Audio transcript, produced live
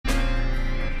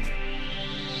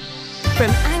From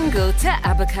Angle to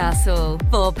Abercastle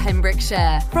for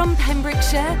Pembrokeshire. From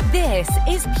Pembrokeshire, this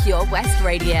is Pure West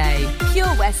Radio.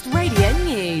 Pure West Radio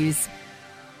News.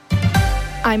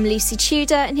 I'm Lucy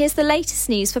Tudor and here's the latest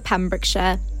news for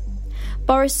Pembrokeshire.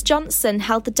 Boris Johnson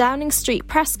held the Downing Street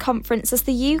press conference as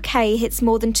the UK hits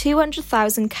more than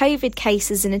 200,000 COVID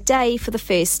cases in a day for the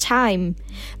first time.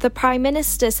 The Prime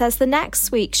Minister says the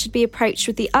next week should be approached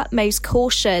with the utmost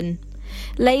caution.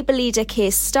 Labour leader Keir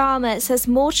Starmer says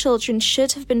more children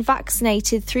should have been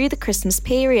vaccinated through the Christmas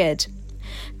period.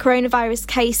 Coronavirus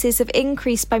cases have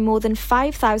increased by more than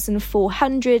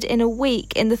 5,400 in a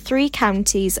week in the 3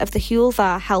 counties of the Hywel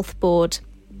Dda Health Board.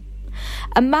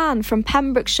 A man from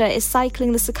Pembrokeshire is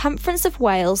cycling the circumference of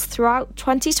Wales throughout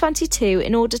 2022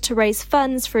 in order to raise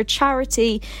funds for a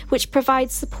charity which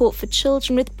provides support for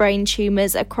children with brain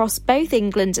tumours across both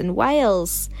England and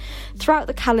Wales. Throughout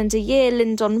the calendar year,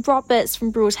 Lyndon Roberts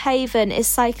from Broadhaven is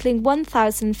cycling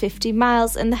 1,050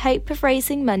 miles in the hope of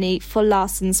raising money for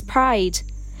Larson's Pride.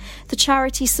 The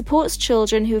charity supports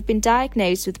children who have been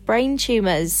diagnosed with brain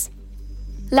tumours.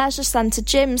 Leisure centre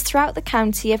gyms throughout the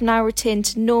county have now returned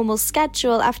to normal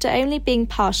schedule after only being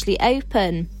partially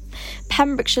open.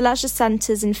 Pembrokeshire leisure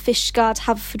centres in Fishguard,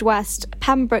 Haverfordwest,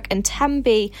 Pembroke and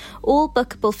Tenby, all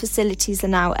bookable facilities are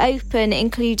now open,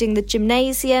 including the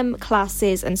gymnasium,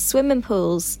 classes and swimming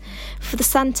pools. For the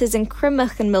centres in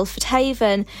Crymych and Milford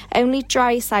Haven, only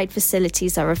dry side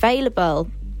facilities are available.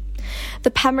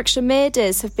 The Pembrokeshire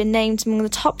Murders have been named among the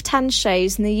top 10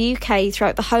 shows in the UK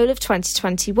throughout the whole of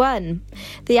 2021.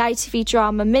 The ITV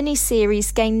drama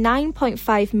miniseries gained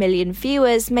 9.5 million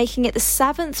viewers, making it the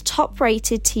 7th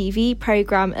top-rated TV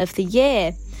programme of the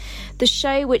year. The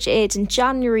show, which aired in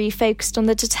January, focused on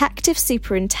the Detective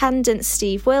Superintendent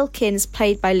Steve Wilkins,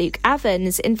 played by Luke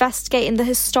Evans, investigating the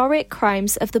historic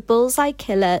crimes of the Bullseye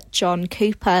Killer John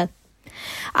Cooper.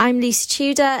 I'm Lucy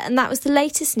Tudor, and that was the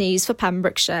latest news for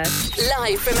Pembrokeshire.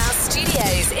 Live from our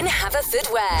studios in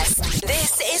Haverfordwest,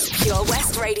 this is Pure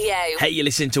West Radio. Hey, you're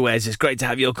listening to Wes. It's great to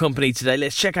have your company today.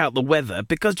 Let's check out the weather,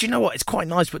 because do you know what? It's quite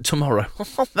nice, but tomorrow,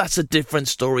 that's a different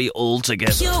story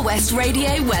altogether. Pure West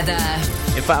Radio weather.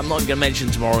 In fact, I'm not going to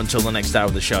mention tomorrow until the next hour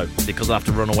of the show, because I have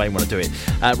to run away when I do it.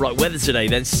 Right, weather today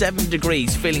then, 7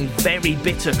 degrees, feeling very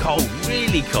bitter cold,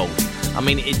 really cold. I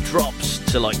mean, it drops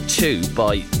to like 2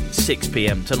 by 6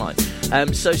 p.m. tonight.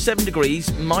 So 7 degrees,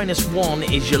 -1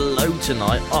 is your low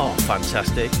tonight. Oh,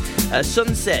 fantastic.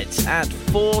 Sunset at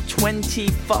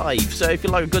 4:25. So if you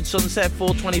like a good sunset,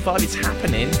 4:25, it's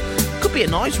happening. Could be a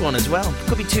nice one as well.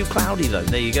 Could be too cloudy though.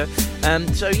 There you go.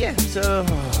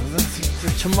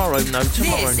 Tomorrow, no.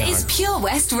 This is Pure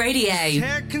West Radio.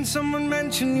 Can someone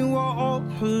mention you are all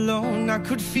alone? I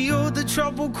could feel the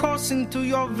trouble coursing through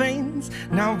your veins.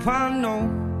 Now I know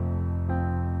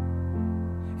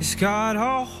it's got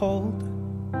a hold.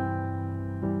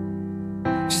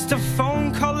 Just a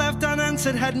phone call left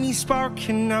unanswered had me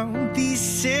sparking now. These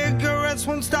cigarettes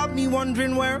won't stop me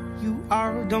wondering where you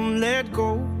are. Don't let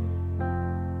go.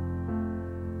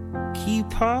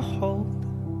 Keep a hold.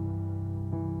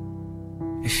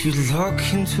 If you look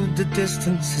into the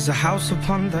distance, there's a house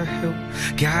upon the hill,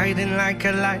 guiding like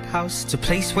a lighthouse. It's a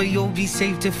place where you'll be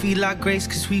safe to feel like grace,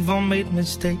 'cause we've all made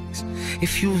mistakes.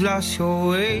 If you've lost your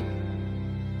way,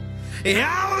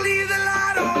 I will leave the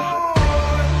light on.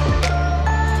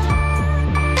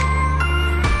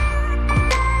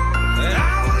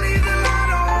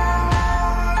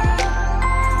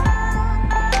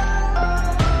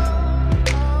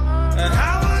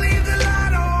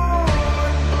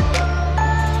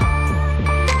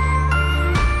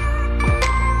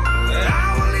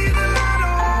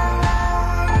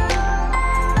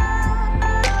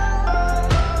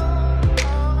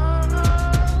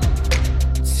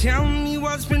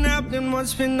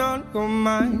 What's been on your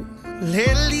mind?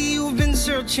 Lately you've been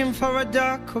searching for a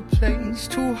darker place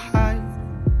to hide.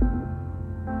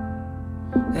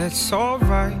 That's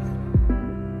alright,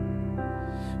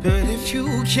 but if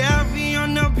you carry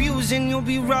on abusing, you'll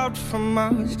be robbed from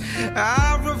us.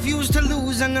 I refuse to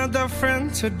lose another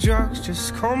friend to drugs.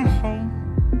 Just come home,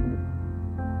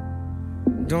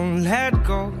 don't let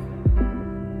go.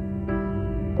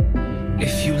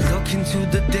 If you look into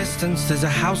the distance, there's a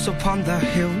house upon the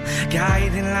hill,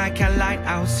 guiding like a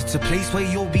lighthouse. It's a place where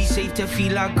you'll be safe to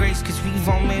feel our grace, 'cause we've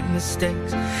all made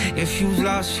mistakes. If you've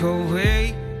lost your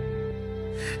way,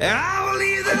 I will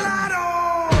leave the light on.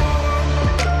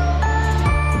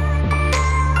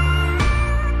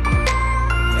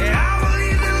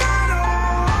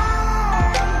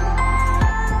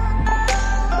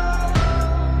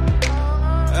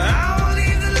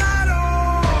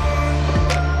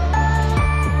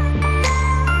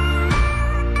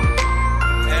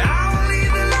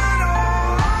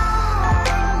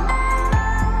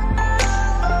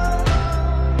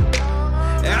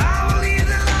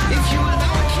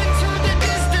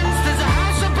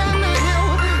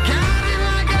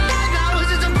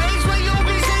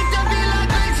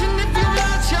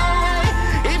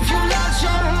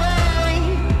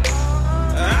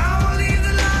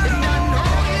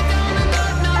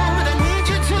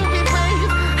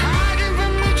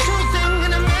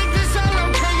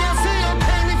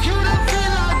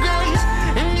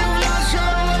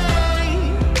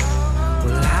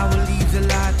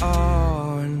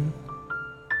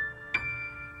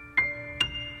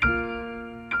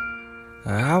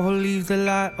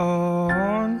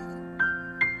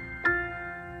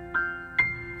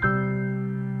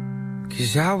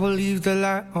 'cause I will leave the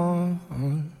light on.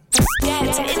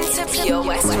 Get into Pure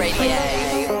West Radio.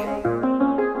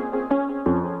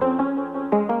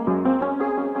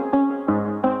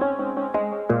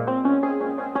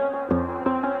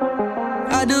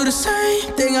 I do the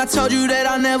same thing I told you that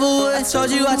I never would. I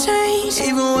told you I changed,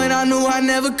 even when I knew I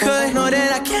never could. Know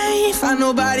that I can't find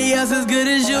nobody else as good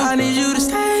as you. I need you to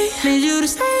stay, need you to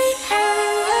stay.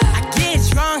 I get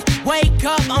drunk, wake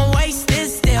up, I'm wasted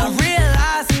still. I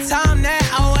realize the time that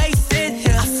I wasted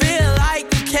here. I feel like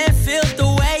you can't feel the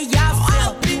way I feel.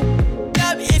 I'll be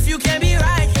up if you can't be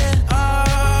right here.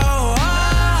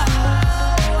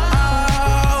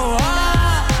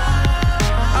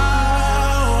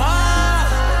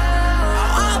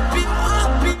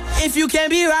 If you can't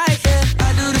be right, yeah. I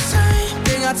do the same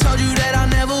thing I told you that I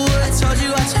never would. I told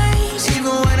you I changed,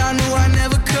 even when I knew I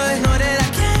never could. Know that I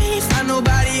can't find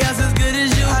nobody else as good as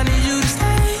you. I need you to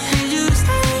stay, need you to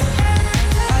stay.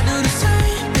 I do the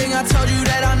same thing I told you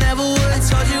that I never would. I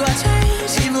told you I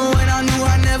changed, even when I knew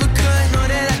I never could. Know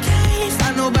that I can't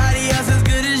find nobody else as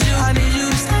good as you. I need you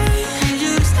to stay, need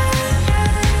you to stay.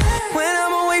 When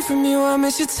I'm away from you, I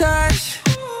miss your touch.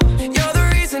 You're the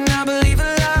reason I believe in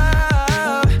love.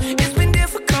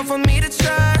 For me to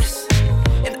trust,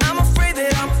 and I'm afraid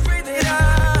that ain't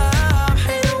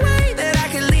no way that I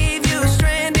can leave you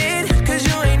stranded, 'cause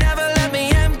you ain't never left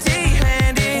me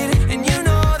empty-handed, and you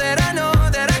know that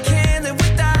I can't live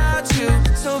without you,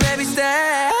 so baby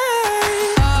stay.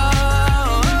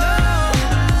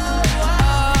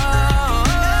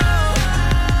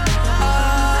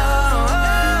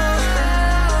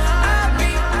 I'll be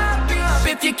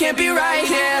if you can't be right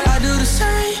here. I do the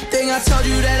same thing I told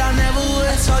you that I never would.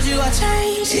 I told you I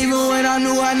changed, even when I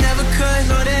knew I never could.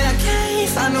 Know that I can't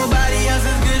find nobody else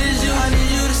as good as you. I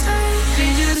need you to stay,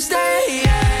 need you to stay,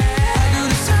 yeah. I do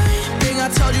the same thing I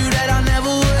told you that I never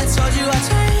would. I told you I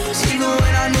changed, even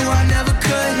when I knew I never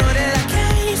could. Know that I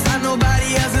can't find nobody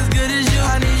else as good as you. I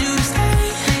need you to stay,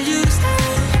 need you to stay.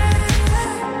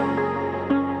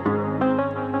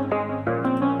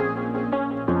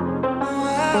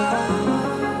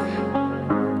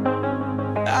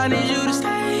 I need you to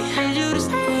stay, need you to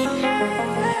stay.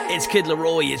 It's Kid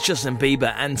Laroi, it's Justin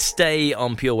Bieber, and Stay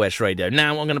on Pure West Radio.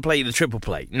 Now, I'm going to play you the triple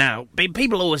play. Now,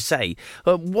 people always say,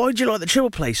 why do you like the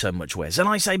triple play so much, Wes? And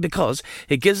I say because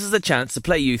it gives us the chance to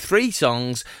play you 3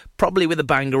 songs, probably with a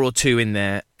banger or 2 in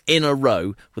there, in a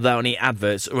row, without any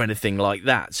adverts or anything like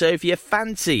that. So if you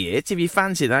fancy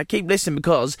that, keep listening,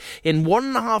 because in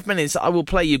 1.5 minutes I will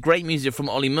play you great music from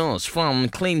Olly Murs, from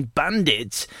Clean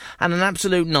Bandit, and an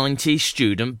absolute 90s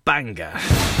student banger.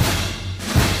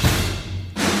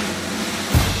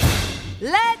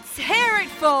 Let's hear it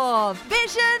for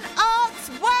Vision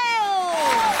Arts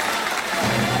Wales!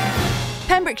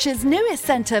 Pembrokeshire's newest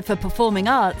centre for performing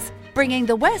arts, bringing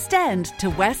the West End to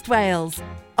West Wales.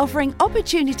 Offering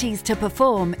opportunities to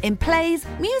perform in plays,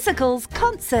 musicals,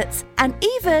 concerts, and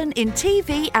even in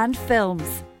TV and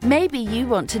films. Maybe you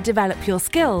want to develop your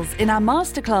skills in our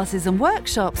masterclasses and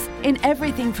workshops in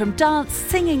everything from dance,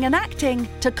 singing and acting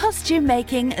to costume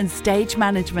making and stage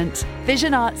management.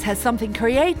 Vision Arts has something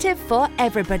creative for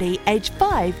everybody aged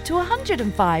 5 to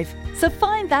 105. So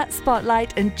find that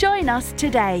spotlight and join us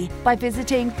today by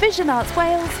visiting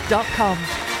visionartswales.com.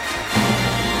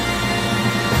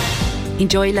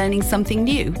 Enjoy learning something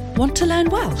new? Want to learn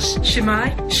Welsh?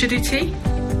 Shemai, Shuduti.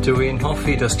 Dwi'n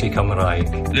hoffi dysgu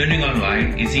Cymraeg. Learning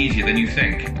online is easier than you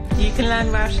think. You can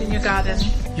learn Welsh in your garden.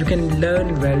 You can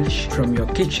learn Welsh from your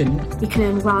kitchen. You can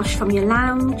learn Welsh from your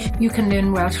lounge. You can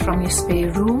learn Welsh from your spare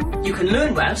room. You can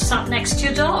learn Welsh sat next to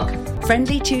your dog.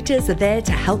 Friendly tutors are there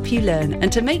to help you learn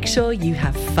and to make sure you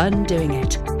have fun doing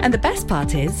it. And the best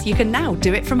part is, you can now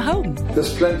do it from home.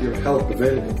 There's plenty of help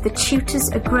available. The tutors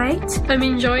are great. I'm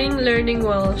enjoying learning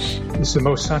Welsh. It's the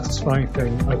most satisfying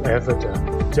thing I've ever done.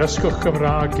 Dysgwch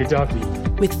Cymraeg gyda fi.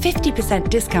 With 50%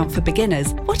 discount for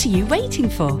beginners, what are you waiting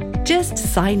for? Just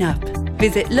sign up.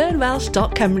 Visit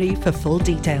learnwelsh.com for full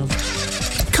details.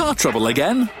 Car trouble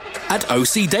again? At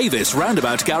OC Davis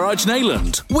Roundabout Garage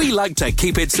Neyland, we like to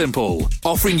keep it simple,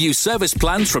 offering you service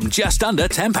plans from just under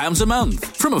 £10 a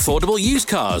month, from affordable used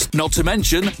cars, not to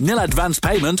mention nil advance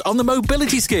payment on the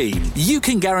mobility scheme. You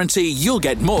can guarantee you'll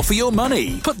get more for your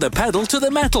money. Put the pedal to the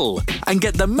metal and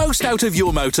get the most out of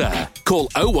your motor. Call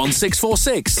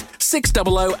 01646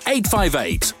 600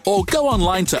 858 or go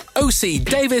online to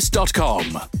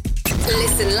ocdavis.com.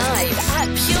 Listen live at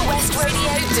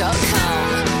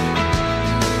purewestradio.com.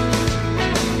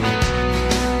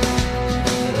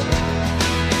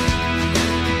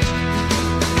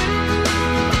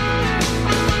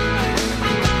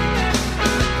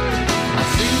 I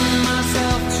sing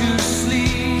myself to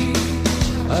sleep.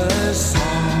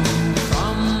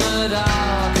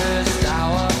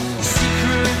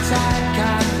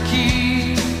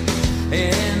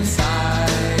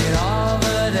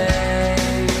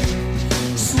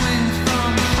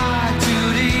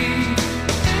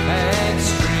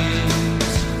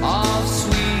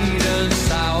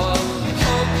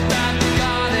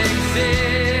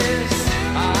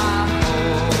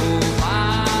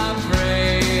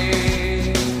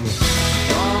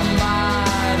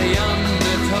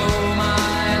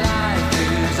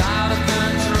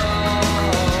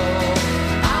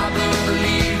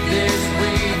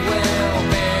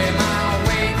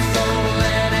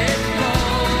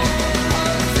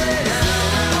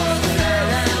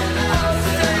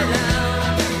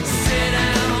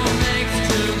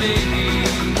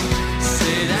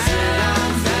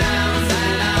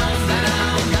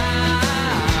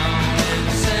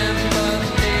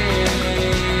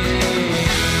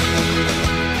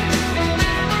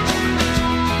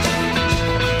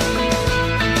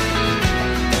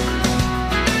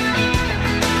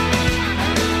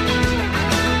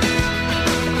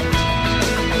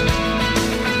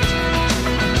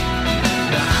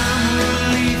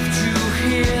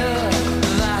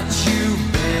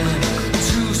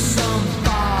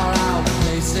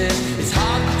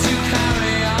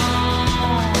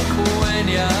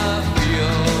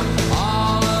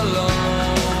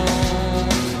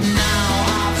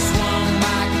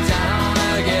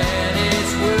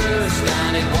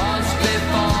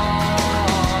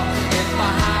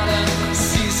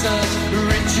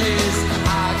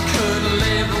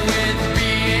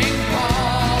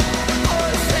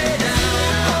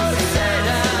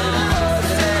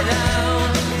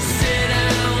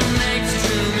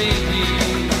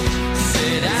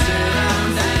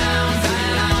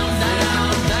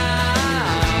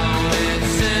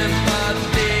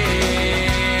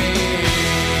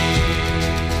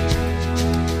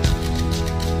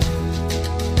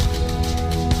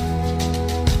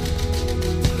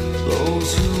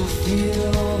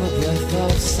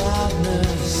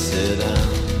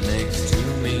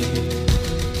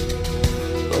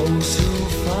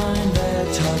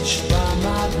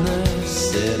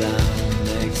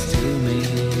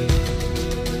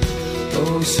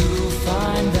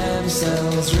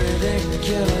 yourselves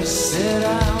ridiculous. Sit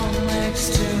down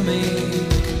next to me.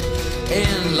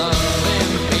 In love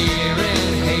and fear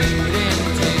and hate and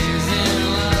tears. In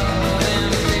love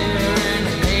and fear and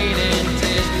hate and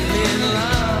tears. In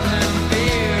love and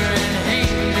fear and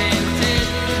hate and tears.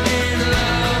 In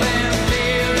love and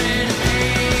fear and hate.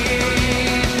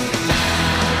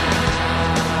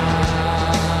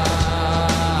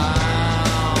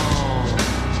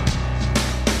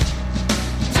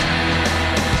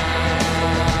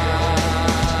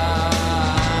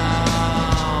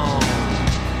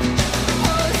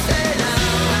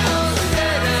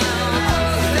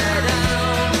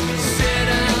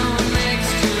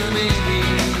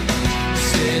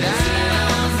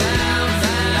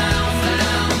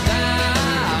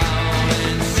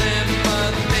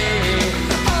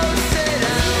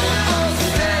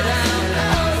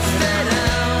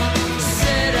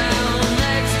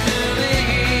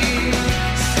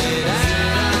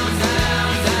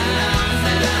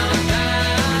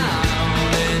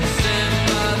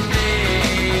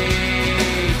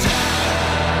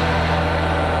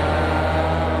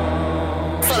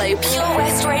 Follow Pure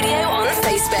West Radio on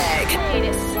Facebook. Wait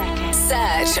a second.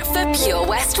 Search for Pure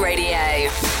West Radio.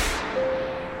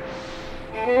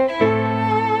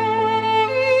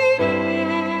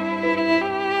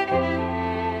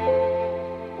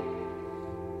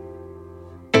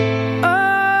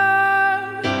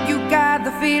 Oh, you got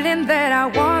the feeling that I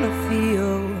wanna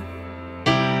feel.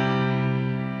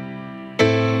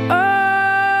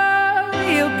 Oh,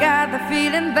 you got the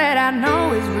feeling that I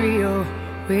know is real,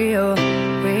 real,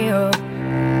 real.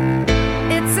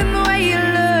 It's in the way you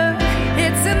look,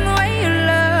 it's in the way you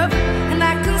love, and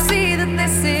I can see that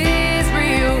this is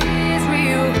real, is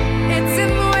real. It's in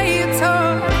the way you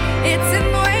talk, it's in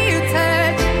the way you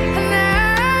touch, and I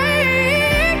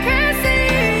can see,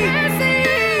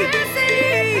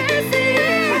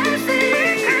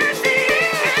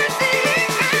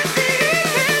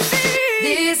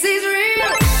 this is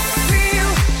real, real,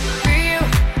 real,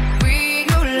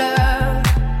 real love.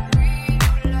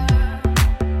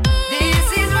 This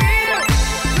is real,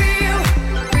 real,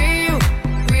 real,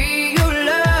 real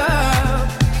love.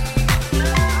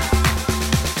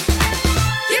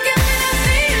 You give me that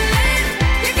feeling,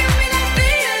 you give me that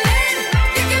feeling,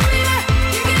 you give me that,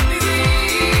 you give me real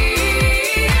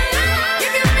love. You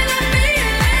give me that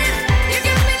feeling, you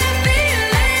give me that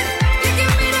feeling, you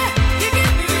give me that, you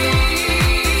give me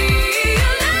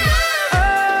real love.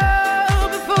 Oh,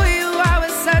 before you I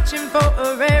was searching for a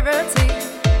rarity.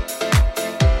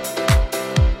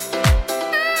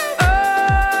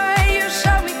 Oh, you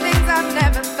showed me things I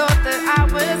never thought that I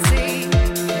would see.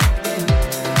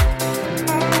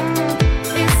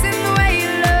 It's in the way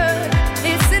you look,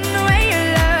 it's in the way you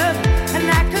love, and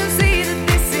I can see that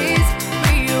this is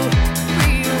real,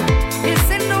 real. It's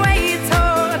in the way you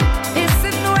talk, it's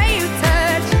in the way you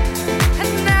touch,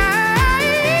 and I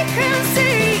can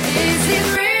see this is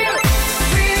real,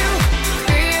 real,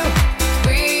 real,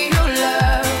 real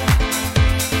love.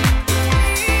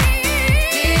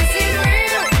 This is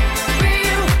real,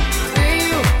 real,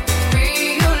 real,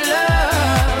 real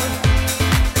love.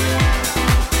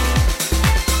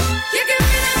 You give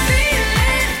me that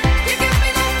feeling, you give me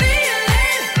that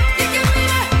feeling, you give me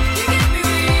that, you give me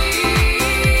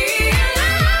real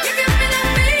love. You give me that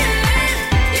feeling,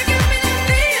 you give me that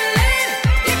feeling,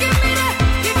 you give me that,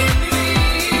 you give me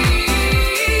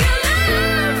real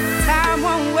love. Time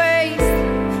won't waste,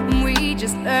 and we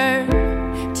just learn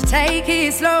to take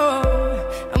it slow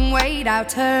and wait our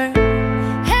turn.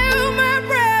 Hold my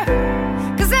breath,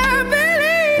 'cause I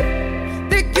believe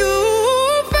that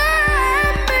you'll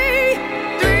find me.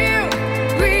 Real,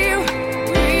 real,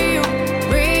 real,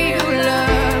 real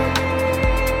love.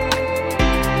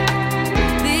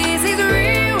 This is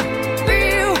real,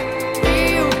 real,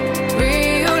 real,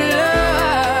 real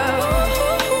love.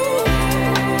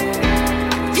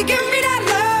 You give me that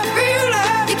love, real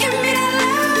love. You give me that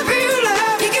love, real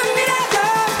love. You give me that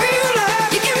love, real love.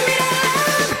 You give me that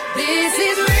love.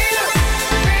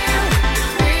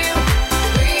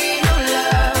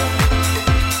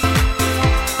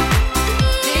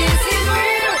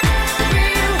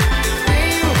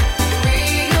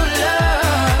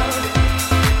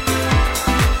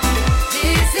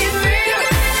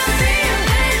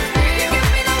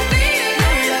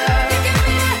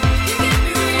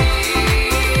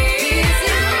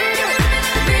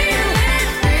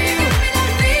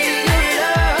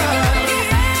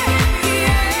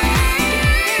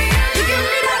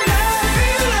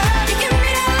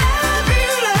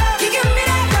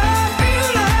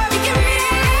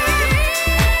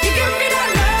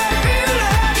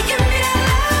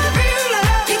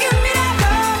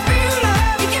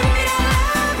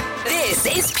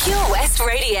 Pure West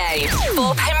Radio.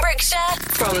 For Pembrokeshire,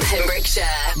 from Pembrokeshire.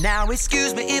 Now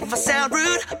excuse me if I sound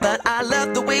rude, but I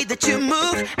love the way that you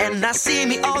move, and I see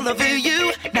me all over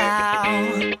you now.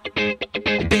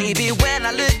 Baby, when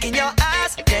I look in your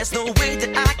eyes, there's no way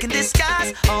that I can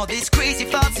disguise all these crazy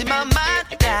thoughts in my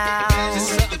mind now. There's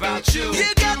something about you.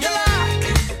 You got the lock,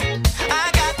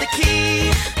 I got the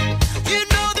key. You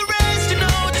know the rest, you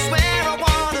know just where I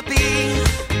wanna be.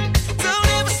 Don't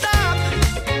ever stop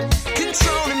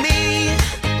controlling me.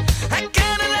 I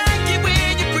kinda like it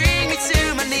when you bring me to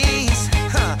my knees.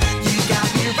 You got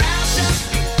me wrapped up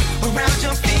around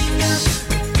your finger.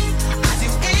 I do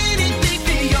anything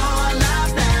for your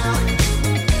love now.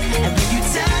 And when you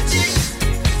touch it,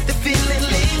 the feeling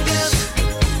lingers.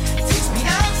 Takes me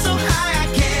up so high I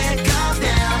can't come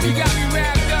down. You got me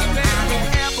wrapped up, man. I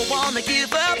don't ever wanna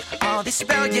give up. All this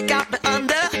spell you got me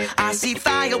under. I see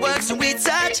fireworks when we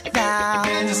touch now.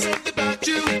 There's something about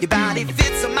you. Your body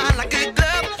fits on mine like a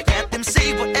glove. Let them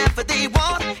say whatever they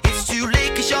want. It's too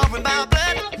late 'cause you're in my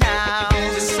blood now.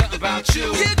 There's something about you.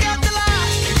 You got the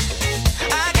lock,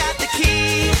 I got the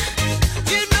key.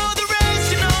 You know the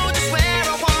rest, you know just where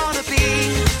I wanna be.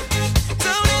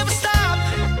 Don't ever stop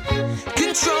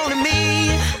controlling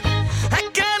me. I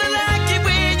kinda like it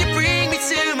when you bring me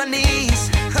to my knees.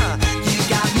 You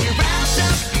got me wrapped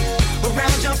up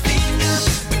around your finger.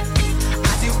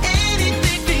 I do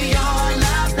anything for your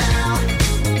love now.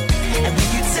 And when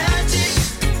you touch it,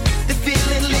 the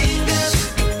feeling lingers.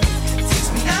 Takes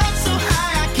me up so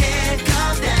high I can't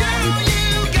come down. You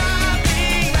got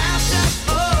me wrapped up,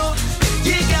 oh.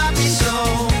 You got me so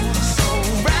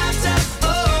wrapped up,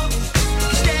 oh.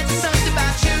 'Cause there's something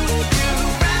about you. You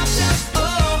wrapped up,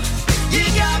 oh. You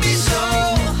got me so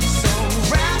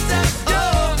wrapped up,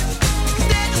 oh. 'Cause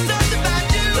there's something about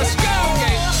you. Let's go.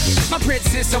 My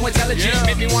princess so intelligent,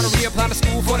 make me want to reapply to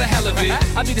school for the hell of it.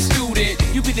 I'll be the student,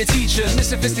 you be the teacher. This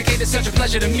sophisticated, such a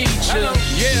pleasure to meet you.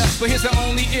 Yeah, but here's the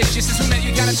only issue. Since we met,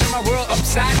 you gotta turn my world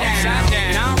upside down.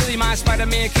 And I don't really mind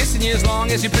Spider-Man kissing you as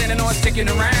long as you're planning on sticking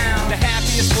around. The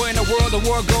happiest boy in the world, the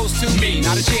world goes to me.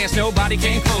 Not a chance, nobody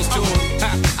came close to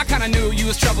him. I kinda knew you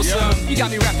was troublesome. You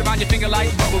got me wrapped around your finger like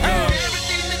bubblegum.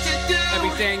 Everything that you do,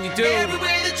 Everything you do. every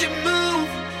way that you move,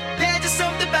 there's just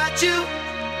something about you.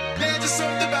 There's just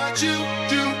something about you.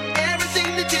 Do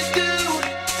everything that you do,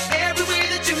 every way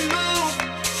that you move,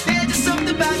 there's just something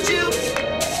about you.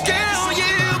 Girl, you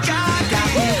got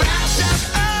me wrapped up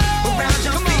around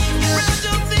your finger. I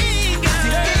do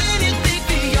anything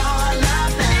for your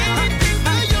love now. And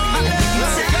when you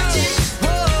touch it,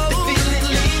 the feeling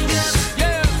lingers.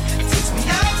 Takes me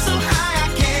up so high I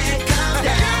can't come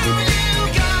down. You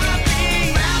got me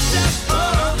wrapped up,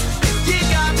 oh. You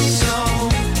got me so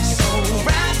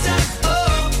wrapped up,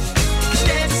 oh. 'Cause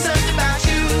there's something about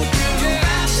you. You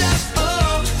wrapped up,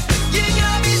 oh. You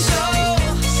got me so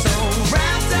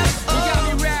wrapped up, oh.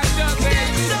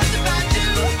 There's something about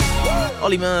you.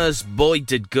 Ollie Murs, boy,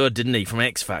 did good, didn't he, from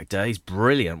X Factor? He's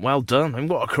brilliant. Well done. And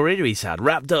what a career he's had.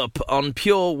 Wrapped up on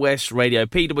Pure West Radio,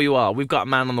 PWR. We've got a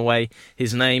man on the way.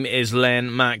 His name is Len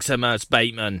Maximus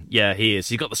Bateman. Yeah, he is.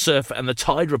 He's got the surf and the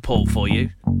tide report for you.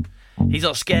 He's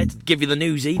not scared to give you the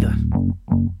news either.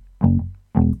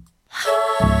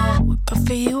 Good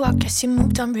for you, I guess you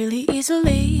moved on really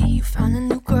easily. You found a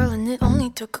new girl and it only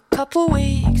took a couple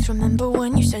weeks. Remember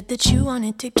when you said that you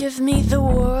wanted to give me the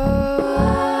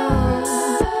world?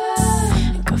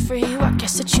 And good for you, I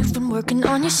guess that you've been working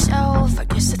on yourself. I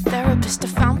guess the therapist I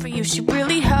found for you, she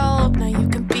really helped. Now you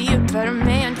can be a better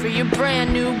man for your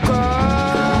brand new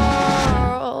girl.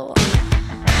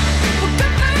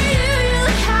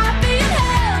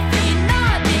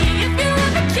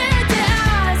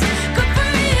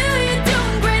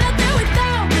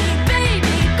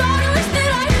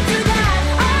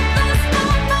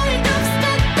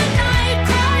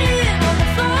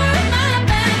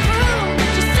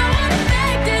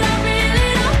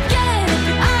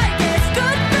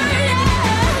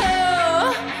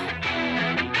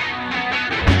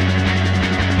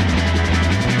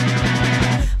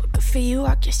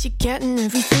 You're getting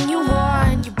everything you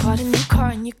want. You bought a new car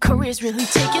and your career's really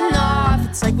taking off.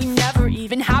 It's like we never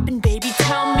even happened, baby.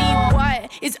 Tell me what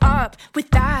is up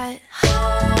with that?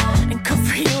 And good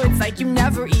for you, it's like you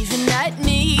never even met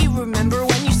me. Remember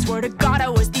when you swore to God I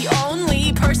was the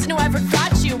only person who ever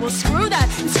got you? Well, screw that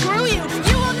and screw you.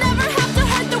 You will never have to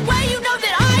hurt the way you know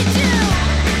that I do.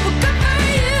 Well, good for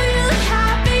you, you look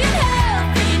happy and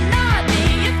healthy. Not me,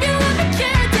 if you ever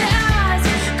cared to ask.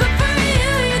 Good for you,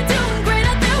 you're doing great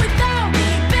out there without me,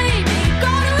 baby.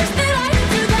 God, I wish that I could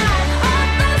do that. All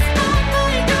last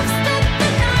night, I've spent the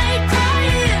night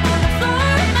crying on the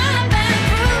floor of my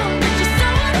bedroom. But you're so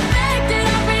unaffected,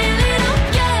 I really don't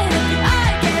get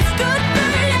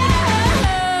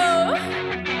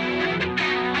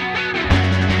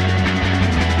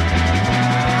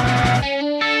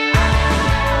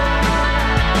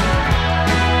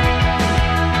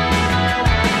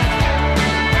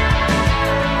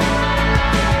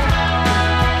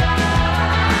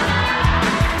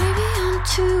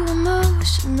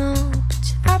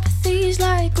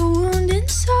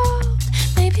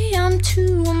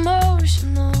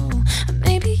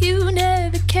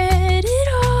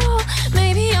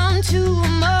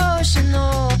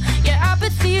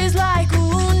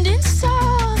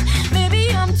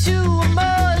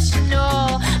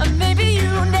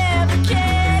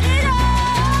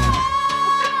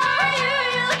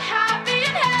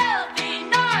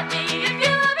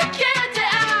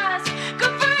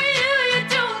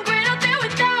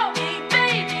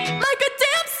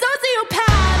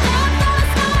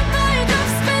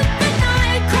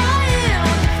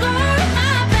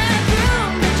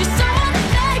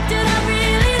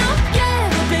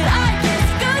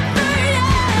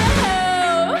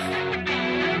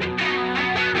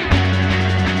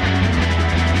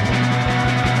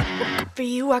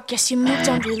guess you moved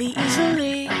on really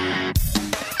easily.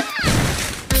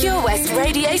 Pure West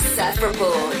Radio Surf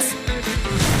Report.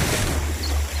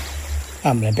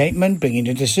 I'm Len Bateman, bringing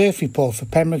you the surf report for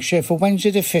Pembrokeshire for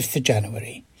Wednesday the 5th of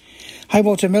January. High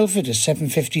water Milford is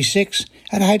 7.56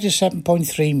 at a height of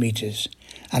 7.3 metres,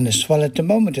 and the swell at the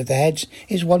moment at the heads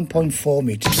is 1.4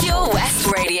 metres. Pure West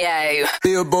Radio.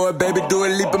 Billboard, baby, do a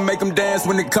leap and make them dance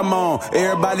when they come on.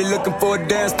 Everybody looking for a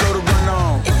dance floor to run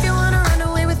on. If you wanna run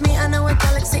away with me, I know a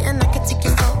galaxy and I can take you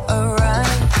for a ride.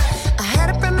 I had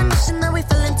a premonition that we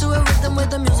fell into a rhythm where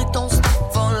the music don't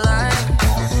stop for life.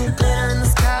 Glitter in the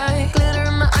sky, glitter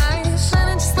in my eyes,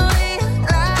 shining just the way you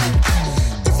like.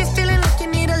 If you're feeling like you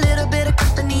need a little bit of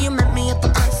company, you met me at the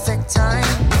perfect time.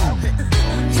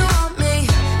 You want me,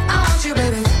 I want you,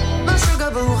 baby, my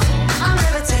sugar boo. I'm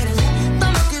levitating, the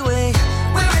Milky Way,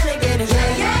 we're renegading.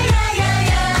 Yeah, yeah, yeah, yeah,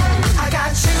 yeah. I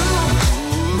got you,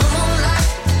 moonlight,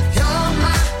 you're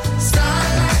my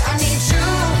starlight. I need you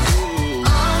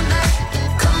all night.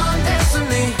 Come on, dance with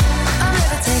me. I'm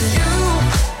levitating. You,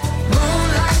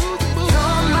 moonlight,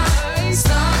 you're my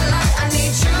starlight. I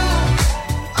need you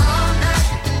all night.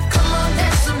 Come on,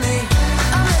 dance with me.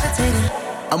 I'm levitating.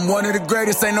 I'm one of the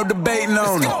greatest, ain't no debating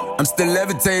on it. I'm still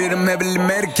levitated, I'm heavily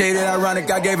medicated.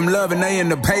 Ironic, I gave him love and they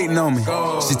end up hating on me.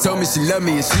 She told me she loved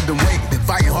me and she been waiting. Been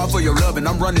fighting hard for your love and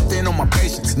I'm running thin on my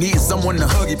patience. Needing someone to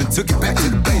hug, even took it back to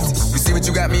the basics. You see what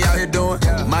you got me out here doing?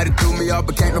 Might have threw me off,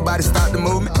 but can't nobody stop the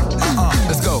movement.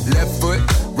 Let's go. Left foot,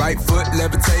 right foot,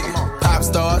 levitating. Pop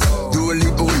stars, do a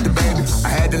leap with the baby. I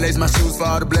had to lace my shoes for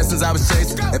all the blessings I was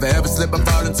chasing. If I ever slip, I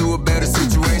fall into a better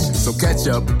situation. So catch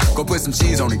up, go put some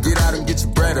cheese on it, get out and get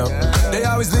your bread up. They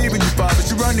always leave when you fall, but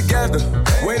you run together.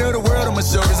 Weight of the world on my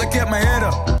shoulders, I kept my head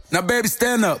up. Now baby,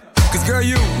 stand up, cause girl,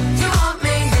 you want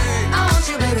me, I want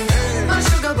you, baby, my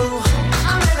sugar boo.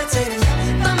 I'm levitating,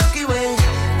 the Milky Way,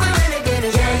 we're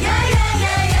renegading. Yeah, yeah, yeah,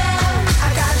 yeah, yeah. I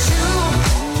got you,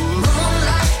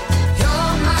 moonlight,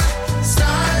 you're my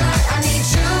starlight. I need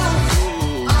you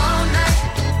all night.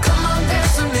 Come on,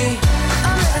 dance with me.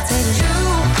 I'm levitating. You,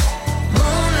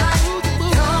 moonlight,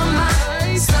 you're my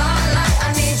starlight.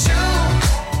 I need you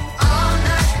all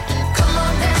night. Come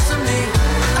on, dance with me.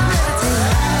 I'm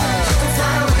levitating. You can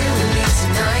fly away with me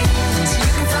tonight. So you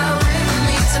can fly away with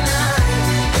me tonight.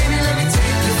 Baby, let me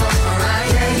take you for a ride.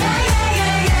 Yeah, yeah, yeah,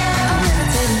 yeah, yeah. I'm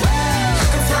levitating. You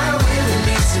can fly away with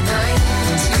me tonight.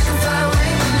 So you can fly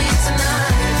away with me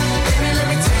tonight. Baby, let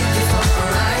me take you for a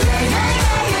ride. Yeah, yeah,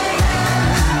 yeah, yeah,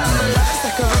 yeah. My love is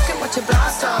like a rocket, watch it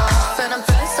blast off. And I'm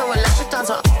feeling so electric, dance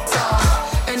on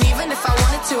off. And even if I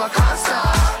wanted to, I can't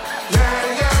stop. Yeah,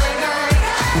 yeah, yeah,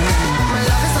 yeah. My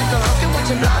love is like a rocket,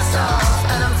 watch it blast off.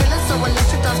 And I'm feeling so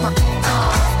electric, dance my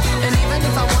off. And even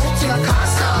if I wanted to, I can't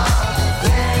stop.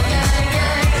 Yeah, yeah,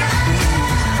 yeah,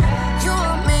 yeah. You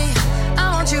want me, I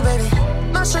want you, baby,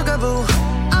 my sugar boo.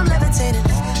 I'm levitating,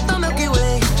 the Milky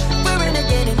Way, we're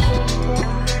renegading.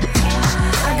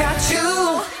 I got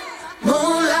you,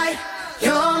 moonlight,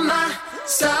 you're my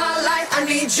starlight. I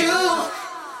need you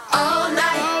all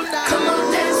night. Come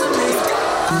on, dance with me.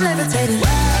 I'm levitating. You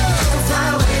can fly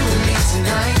away with me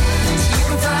tonight. You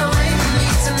can fly away with me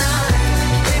tonight.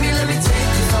 Baby, let me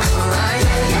take you for a ride.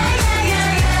 Yeah, yeah,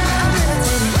 yeah, yeah. I'm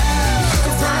levitating. You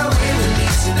can fly away with me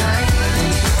tonight.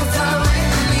 You can fly away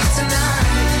with me tonight.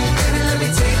 Baby, let me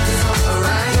take you for a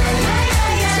ride. Yeah,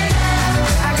 yeah, yeah,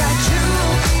 yeah. I got you,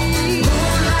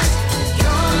 moonlight,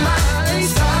 you're my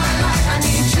starlight. I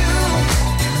need you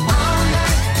all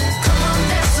night. Come on,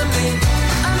 dance with me.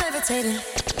 I'm levitating.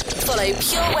 Follow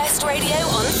Pure West Radio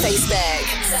on Facebook.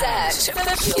 Search for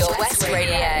Pure West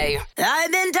Radio.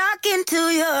 I've been talking to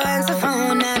your answer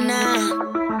phone, nah.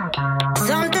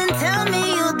 Something tell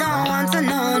me you don't want to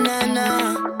know,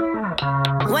 nah.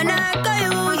 When I call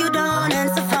you, you don't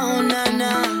answer phone,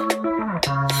 nah.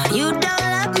 You don't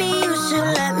love me, you should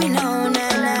let me know,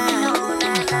 nah.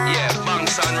 Yeah,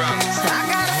 bunks and rocks. I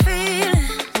got a feeling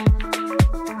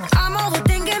I'm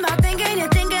overthinking about thinking you're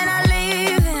thinking I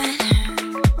leave it.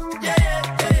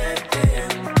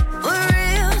 We're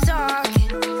real talking.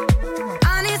 I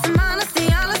need some honesty,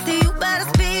 you better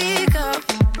speak up.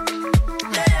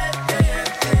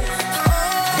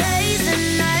 Days and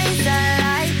nights I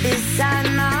like beside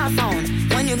my phone.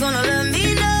 When you gonna let me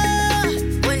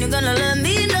know? When you gonna let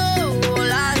me know?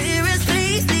 All I hear is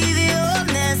please leave your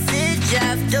message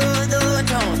after the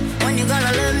tone. When you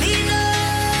gonna let me know?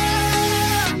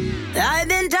 I've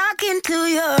been talking to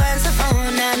your answer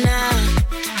phone, nah.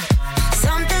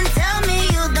 Something tell me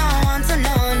you don't want to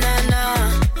know, nah.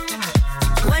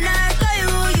 When I call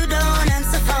you, you don't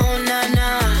answer phone,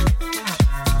 nah.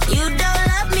 You don't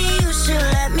love me, you should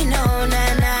let me know,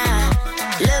 nah.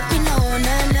 Let me know,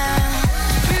 nah.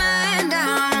 Man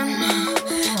down,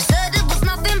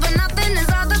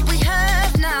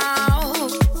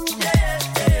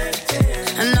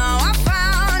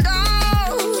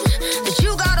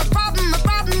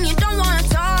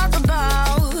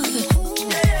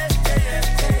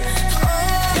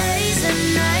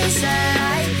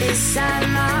 beside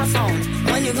my phone.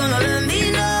 When you gonna let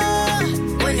me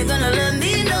know? When you gonna let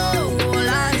me know? All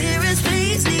I hear is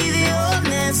please leave your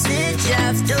message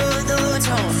after the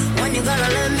tone. When you gonna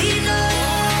let me know?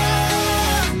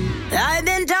 I've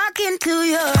been talking to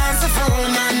your answer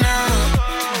phone now.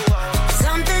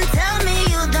 Something tell me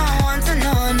you don't want to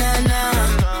know now.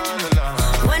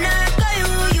 When I call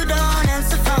you, you don't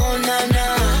answer phone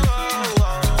now.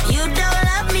 You don't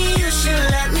love me, you should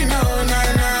let me know now.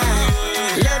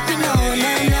 Let me know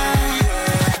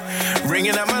now.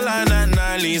 Ringing up my line at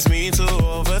night leads me to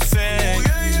overthink.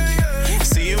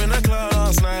 See you in the club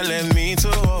last night, led me to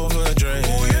overdrink.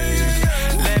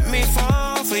 Let me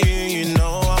fall for you, you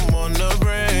know I'm on the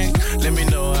brink. Let me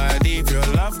know how deep your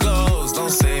love goes. Don't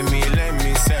save me, let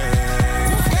me sing.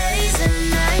 Days and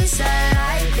nights I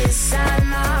lie beside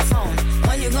my phone.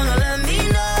 When you gonna let me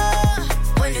know?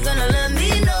 When you gonna let me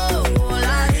know? All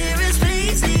I hear is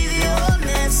please leave your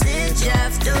message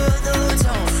after the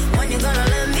tone. When you gonna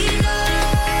let me know?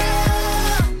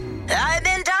 I've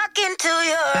been talking to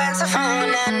your answer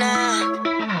phone now.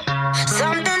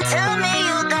 Something tell me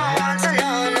you don't want to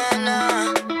know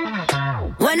now.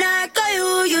 When I call you,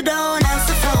 you don't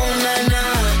answer phone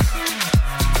now.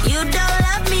 You don't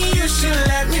love me, you should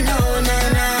let me know now.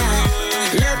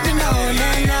 Let me know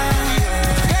now.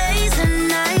 Days and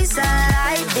nights I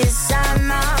lie beside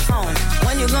my phone.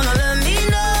 When you gonna let me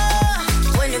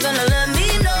know? When you gonna let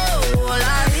me know? All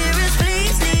I hear is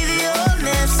please leave your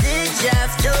message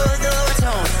after the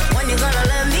tone. When you gonna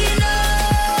let me know?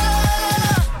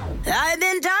 I've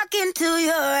been talking to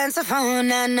your answer phone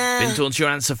now. Been talking to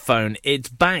your answer phone. It's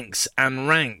Banks and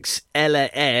Ranks Ella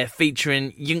Air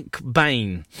featuring Yunk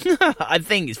Bane. I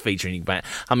think it's featuring Yunk Bane.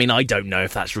 I mean, I don't know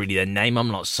if that's really their name. I'm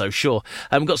not so sure.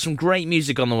 We've got some great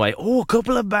music on the way. Oh, a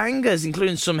couple of bangers,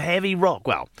 including some heavy rock.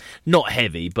 Well, not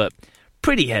heavy, but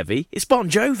pretty heavy. It's Bon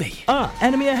Jovi. Ah,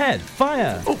 enemy ahead.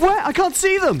 Fire. Oh, where? I can't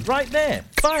see them. Right there.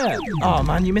 Fire. Oh,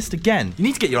 man, you missed again. You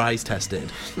need to get your eyes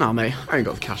tested. Nah, mate, I ain't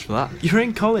got the cash for that. You're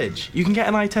in college. You can get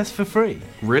an eye test for free.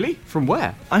 Really? From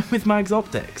where? I'm with Mags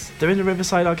Optics. They're in the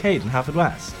Riverside Arcade in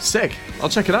Haverfordwest. Sick. I'll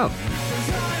check it out.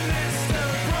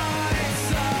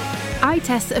 Eye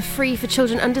tests are free for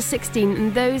children under 16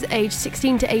 and those aged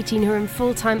 16 to 18 who are in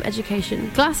full-time education.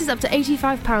 Glasses up to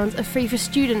 £85 are free for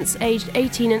students aged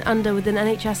 18 and under with an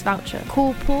NHS voucher.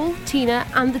 Call Paul, Tina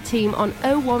and the team on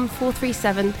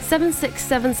 01437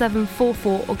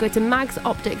 767744 or go to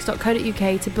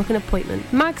magsoptics.co.uk to book an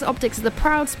appointment. Mags Optics are the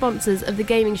proud sponsors of the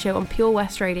gaming show on Pure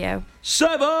West Radio.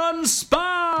 7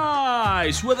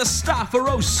 Spice, where the staff are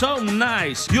oh so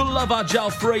nice. You'll love our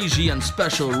jalfrezi and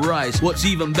special rice. What's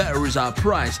even better is our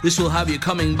price. This will have you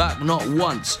coming back not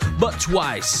once, but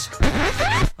twice.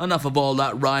 Enough of all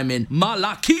that rhyming.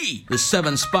 Malaki! The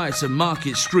 7 Spice of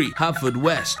Market Street,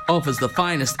 Haverfordwest, offers the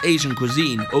finest Asian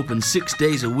cuisine, open 6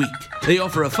 days a week. They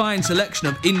offer a fine selection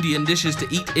of Indian dishes to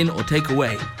eat in or take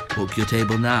away. Book your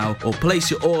table now or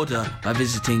place your order by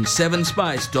visiting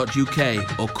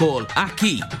 7spice.uk or call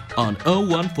Aki on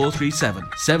 01437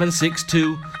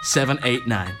 762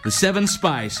 789. The 7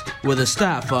 Spice, where the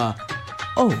staff are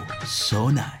oh so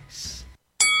nice.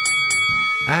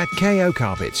 At KO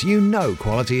Carpets, you know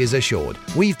quality is assured.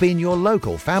 We've been your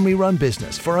local family-run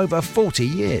business for over 40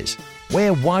 years.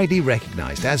 We're widely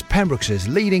recognised as Pembrokeshire's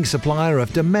leading supplier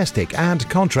of domestic and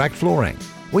contract flooring.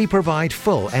 We provide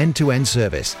full end-to-end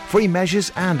service, free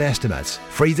measures and estimates,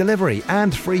 free delivery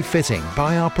and free fitting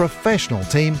by our professional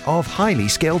team of highly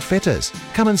skilled fitters.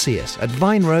 Come and see us at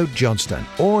Vine Road, Johnston,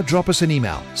 or drop us an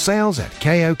email,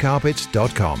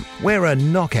 sales@kocarpets.com. We're a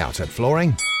knockout at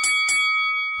flooring.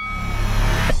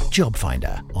 Job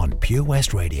Finder on Pure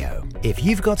West Radio. If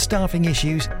you've got staffing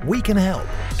issues, we can help.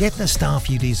 Get the staff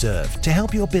you deserve to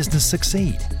help your business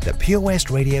succeed. The Pure West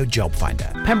Radio Job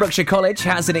Finder. Pembrokeshire College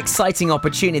has an exciting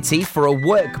opportunity for a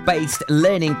work-based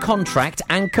learning contract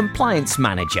and compliance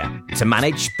manager to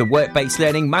manage the work-based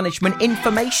learning management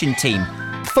information team.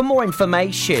 For more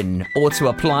information or to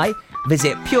apply,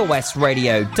 visit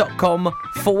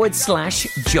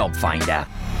purewestradio.com/job finder.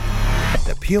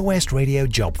 The Pure West Radio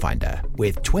Job Finder,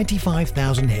 with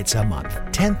 25,000 hits a month,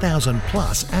 10,000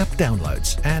 plus app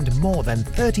downloads, and more than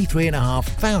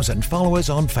 33,500 followers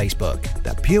on Facebook.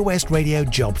 The Pure West Radio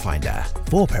Job Finder,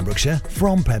 for Pembrokeshire,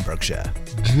 from Pembrokeshire.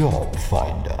 Job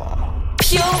Finder.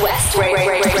 Pure West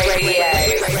Radio.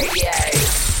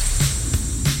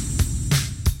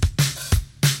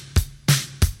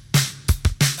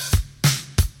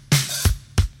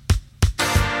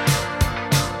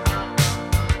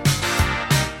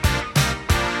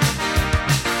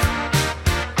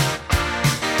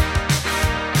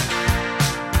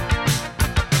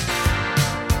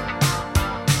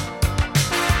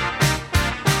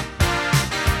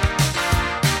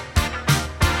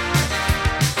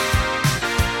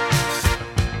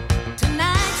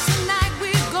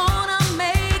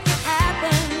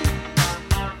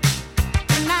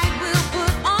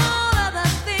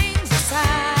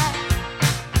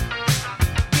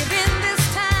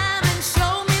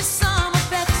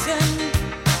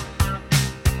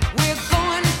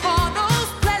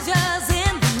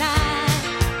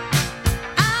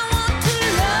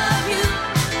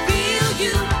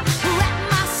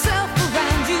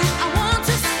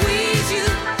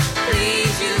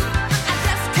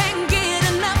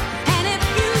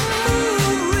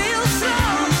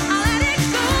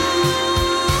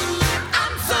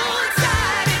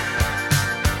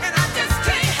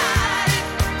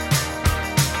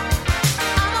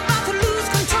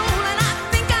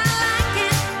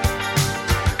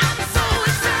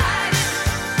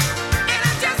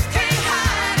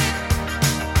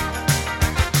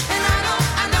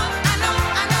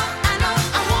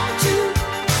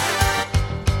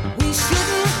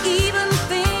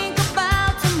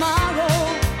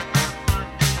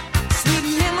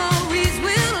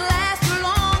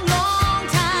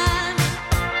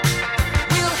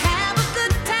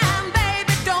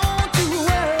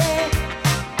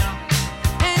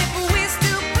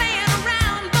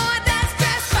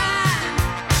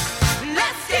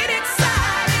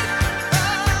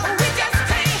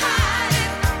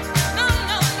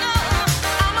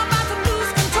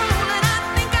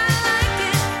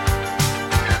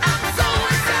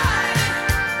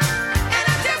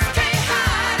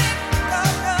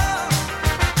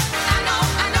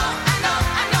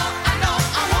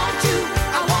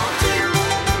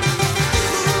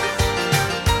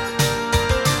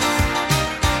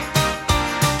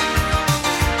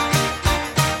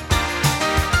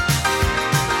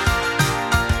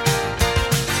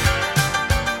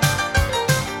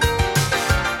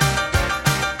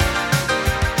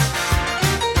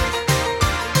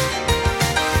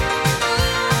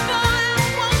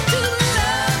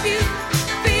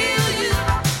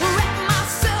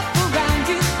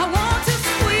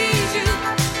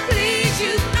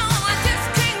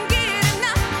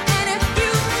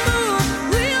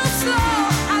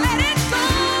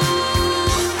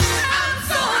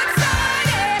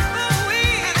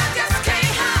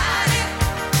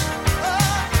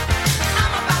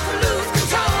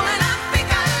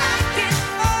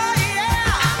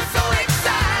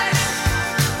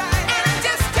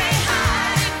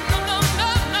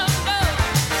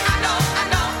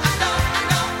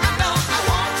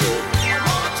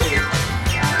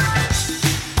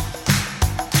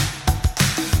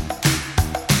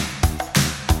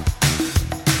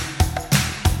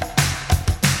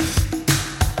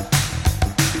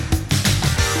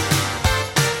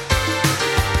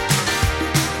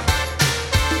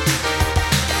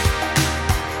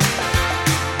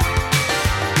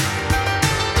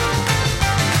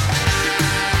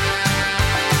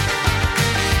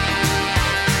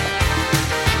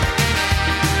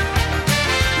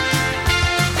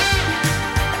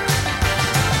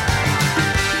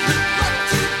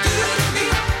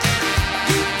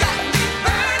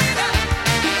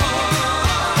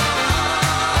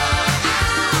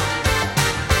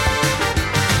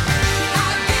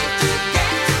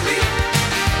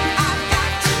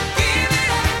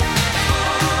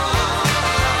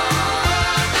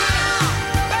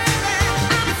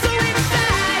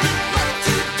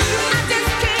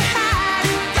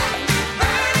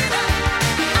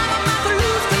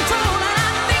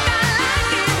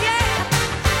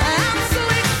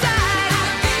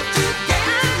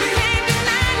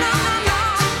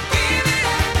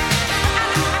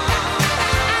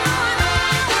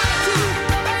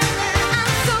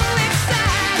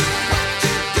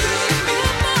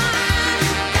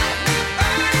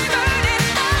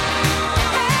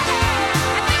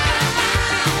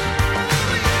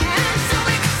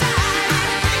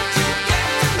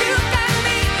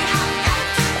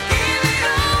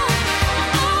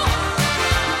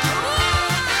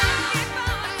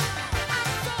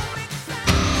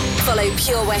 Follow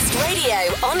Pure West Radio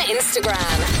on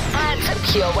Instagram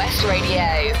 @Pure West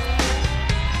Radio.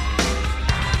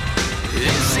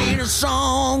 This ain't a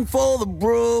song for the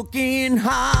broken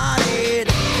hearted.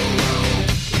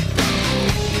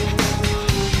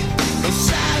 A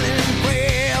silent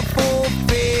prayer for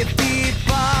faith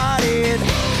departed.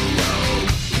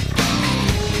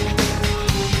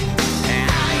 And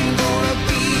I ain't gonna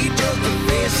be just a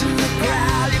face in the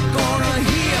crowd. You're gonna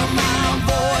hear my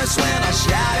voice when I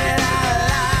shout it out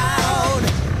loud.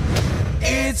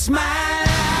 It's my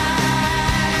life,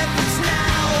 it's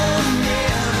now or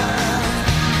never.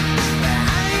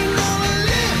 I ain't gonna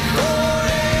live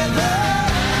forever.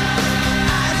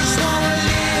 I just wanna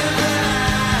live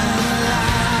alive.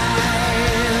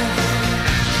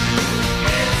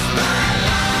 It's my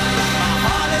life. My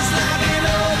heart is like an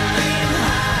open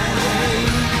highway.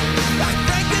 Like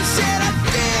Franklin said, I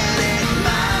did it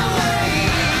my way.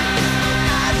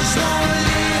 I just wanna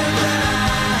live alive.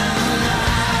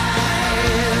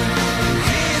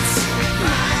 It's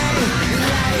my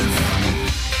life.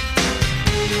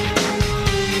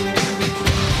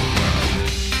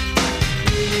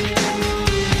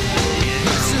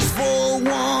 This is for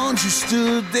ones who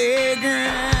stood their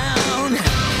ground.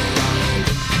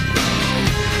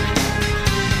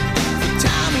 For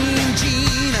Tommy and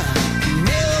Gina, who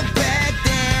never back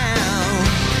down.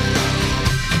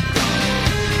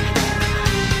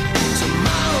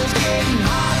 Tomorrow's getting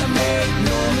harder, make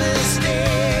no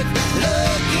mistake.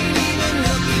 Look ain't even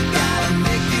look, you gotta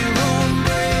make your own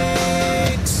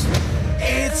breaks.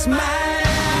 It's my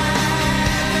life,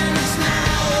 and it's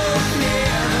now or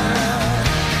never.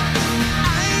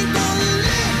 I ain't gonna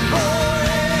live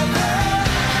forever.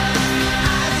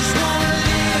 I just wanna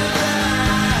live alive.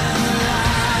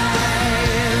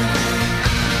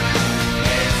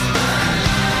 It's my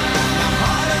life. My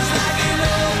heart is like an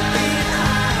open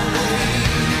highway.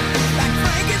 Like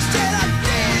Franklin said, I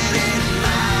did it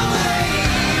my way.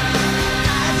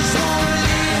 I just wanna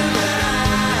live alive.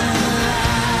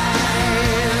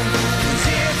 'Cause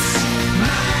it's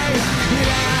my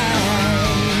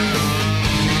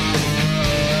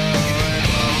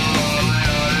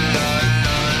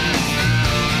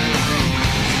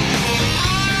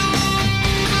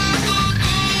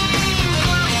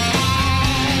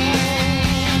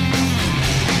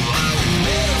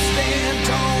Never stand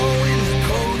tall when they're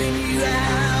calling you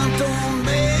out. Don't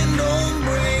bend, don't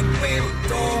break, baby,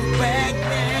 don't back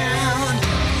down.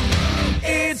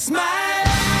 It's my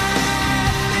life,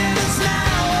 and it's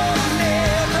now or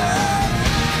never.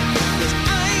 'Cause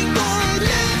I ain't gonna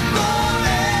live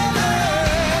forever.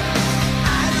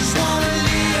 I just wanna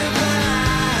live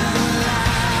alive.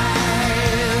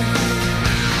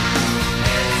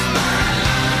 It's my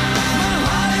life. My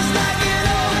heart is like an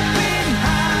open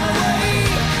highway.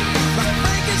 Like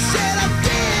Franklin said, I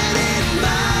did it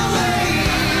my way.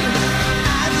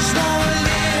 I just wanna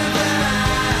live alive.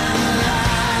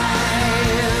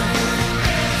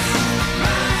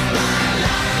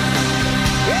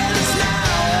 Well, it's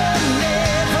now or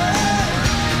never.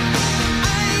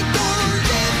 I ain't gonna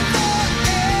live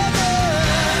forever.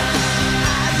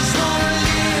 I just wanna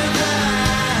live alive.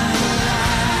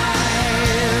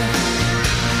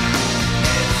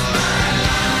 It's my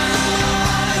life. My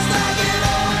heart is like an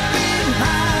open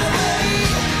highway.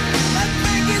 Like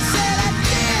Franklin said, I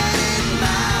did it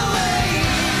my way.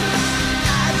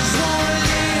 I just wanna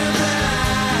live alive.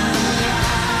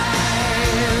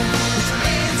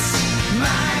 It's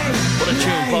my What a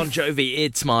tune, Bon Jovi,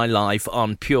 It's My Life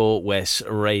on Pure West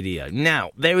Radio.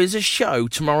 Now, there is a show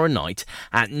tomorrow night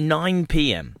at 9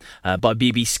 p.m. By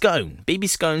BB Scone. BB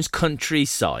Scone's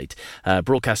Countryside.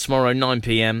 Broadcast tomorrow, 9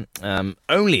 p.m.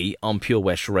 Only on Pure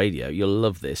West Radio. You'll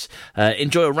love this.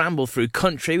 Enjoy a ramble through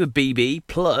country with BB.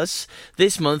 Plus,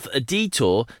 this month, a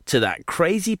detour to that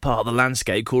crazy part of the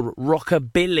landscape called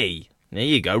Rockabilly. There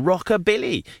you go,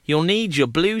 Rockabilly. You'll need your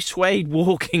blue suede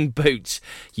walking boots.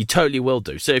 You totally will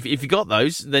do. So if you got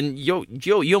those, then you're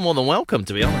more than welcome,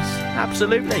 to be honest.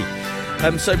 Absolutely.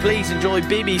 So please enjoy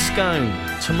BB Scone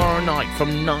tomorrow night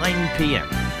from 9 p.m.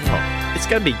 Oh, it's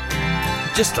going to be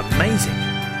just amazing.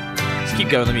 Let's keep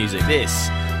going with the music. This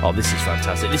is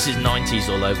fantastic. This is 90s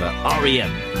all over. R.E.M.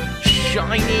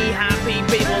 Shiny, happy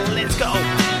people. Let's go.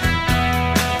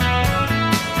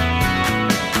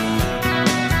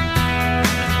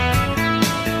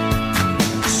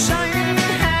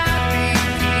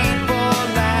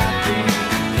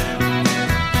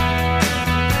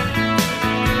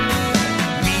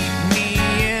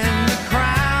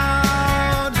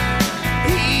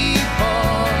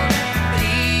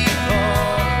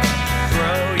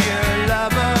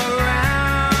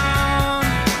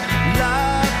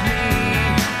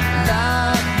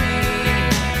 Love me.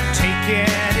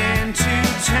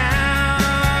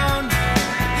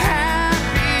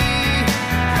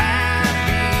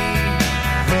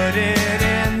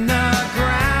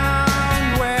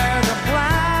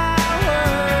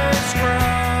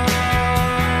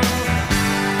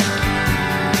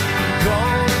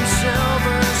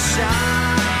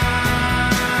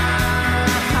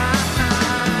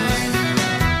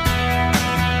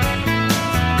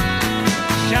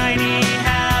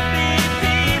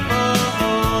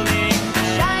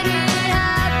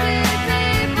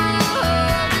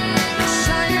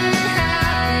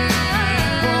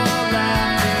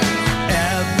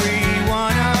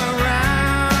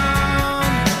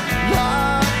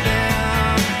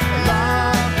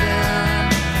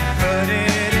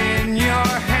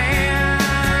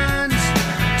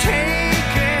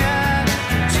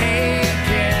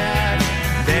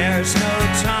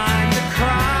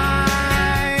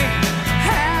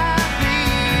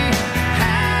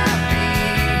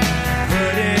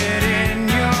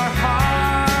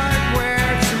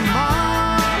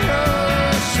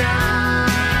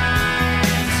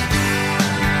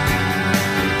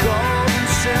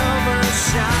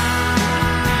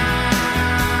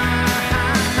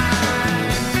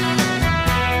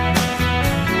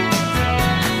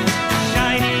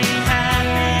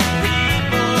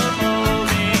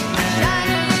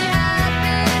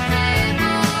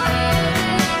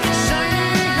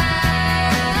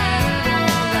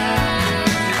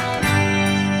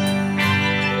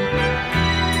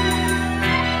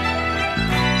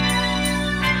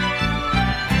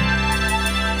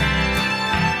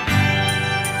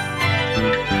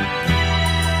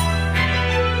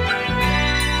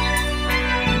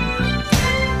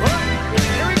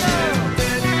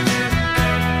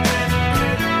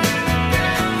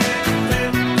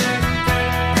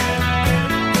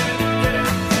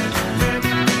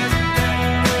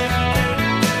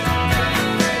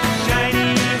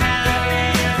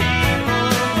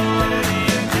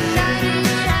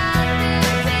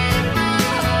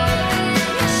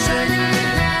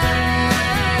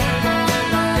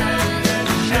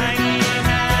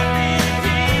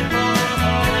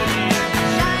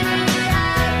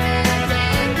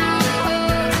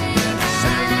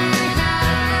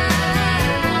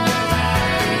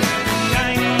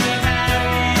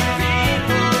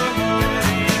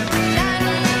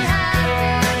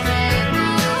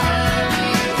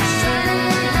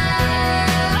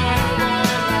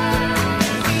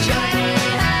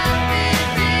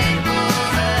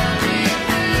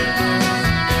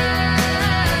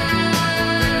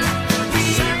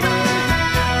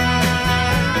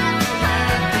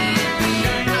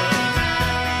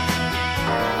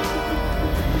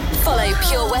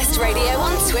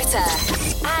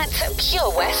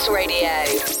 Pure West Radio.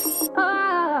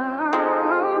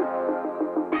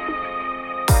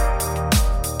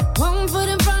 One foot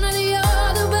in front of the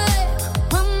other, babe.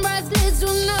 One breath leads to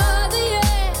another,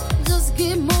 yeah. Just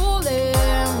keep moving.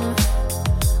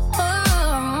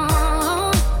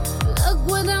 Oh, look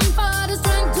within for the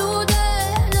strength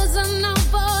today. Listen out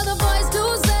for the voice to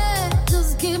say.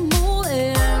 Just keep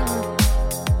moving.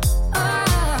 Oh,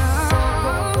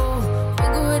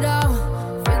 figure it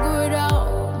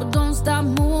out, but don't stop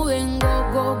moving.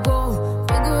 Go, go, go.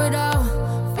 Figure it out,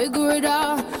 figure it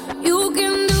out. You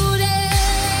can do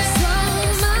this. So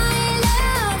my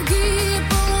love,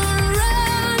 keep on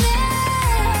running.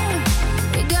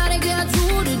 We gotta get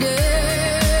through today.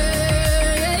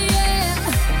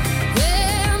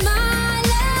 Yeah, my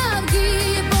love,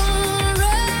 keep on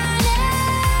running.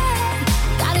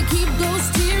 Gotta keep those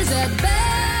tears at bay.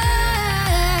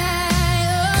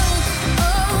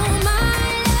 Oh, my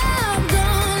love,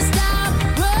 don't stop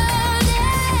running.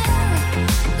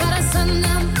 Gotta send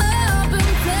them up in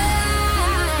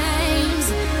flames.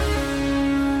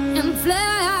 In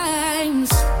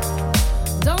flames.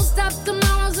 Don't stop,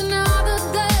 tomorrow's another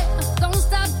day. Don't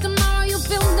stop, tomorrow you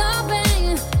feel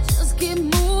nothing. Just keep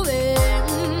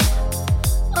moving.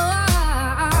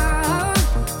 Oh,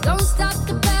 don't stop,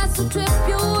 the past will trip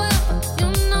you up. You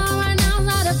know right now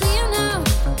how to be now.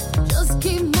 Just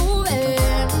keep moving.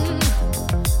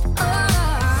 Oh,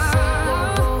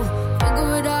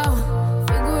 figure it out,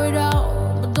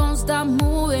 but don't stop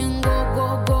moving. Go, go,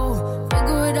 go.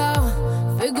 Figure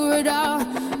it out.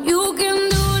 You can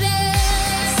do this.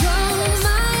 So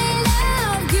my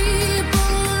love, keep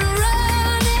on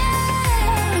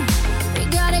running. We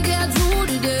gotta get through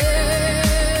today.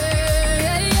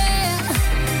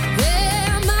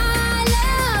 Yeah, my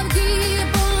love,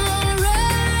 keep on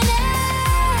running.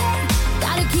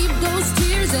 Gotta keep those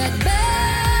tears at bay.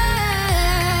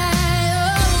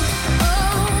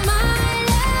 Oh, my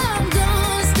love,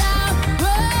 don't stop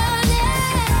running.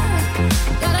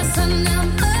 Gotta send them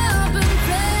up in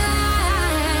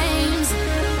flames.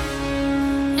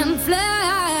 In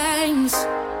flames.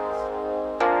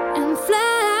 In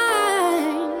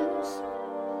flames.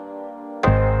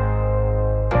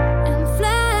 In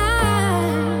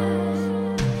flames.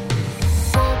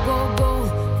 Go, go, go.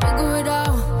 Figure it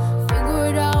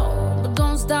out, but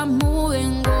don't stop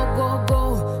moving. Go, go, go.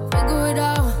 Figure it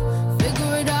out.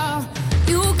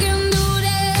 You can do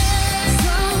this.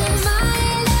 So my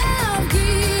love,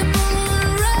 keep on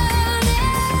running.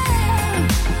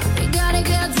 We gotta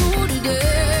get through today.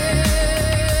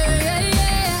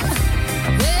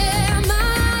 Yeah,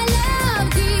 my love,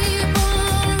 keep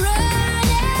on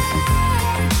running.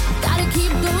 Gotta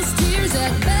keep those tears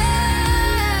at bay.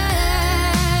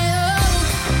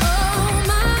 Oh,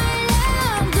 my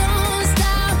love, don't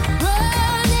stop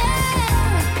running.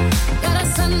 Gotta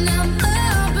send them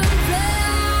up in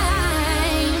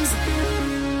flames.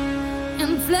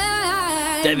 In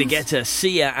flames. David Guetta,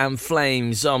 Sia and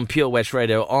Flames on Pure West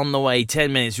Radio. On the way,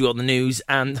 10 minutes, we got the news.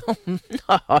 And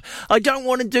I don't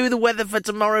want to do the weather for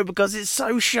tomorrow because it's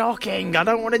so shocking. I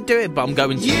don't want to do it, but I'm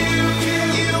going to.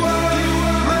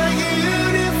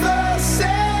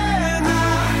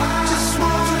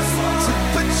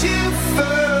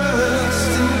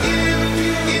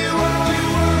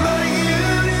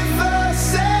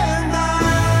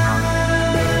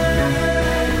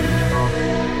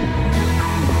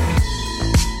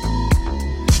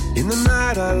 In the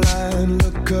night I lie and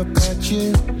look up at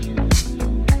you.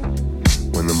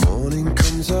 When the morning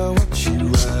comes I watch you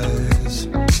rise.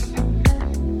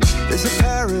 There's a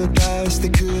paradise they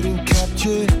couldn't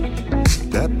capture.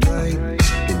 That bright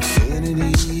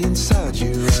infinity inside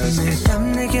your eyes. 매일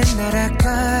밤 내게 날아가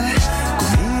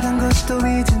꿈이란 것도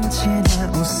잊은 채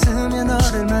나 웃으며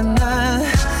너를 만나.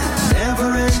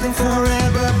 Never ending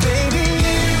forever baby.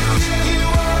 You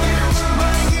are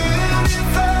my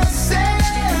universe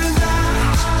and I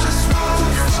just want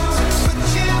to put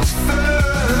you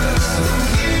first.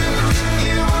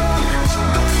 You are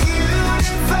my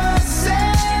universe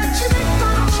and you make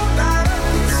my whole life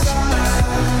inside.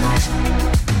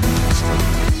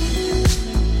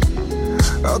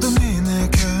 어둠이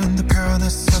내겐 더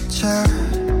변했었지.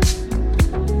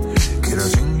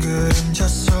 길어진 그림자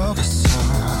속에서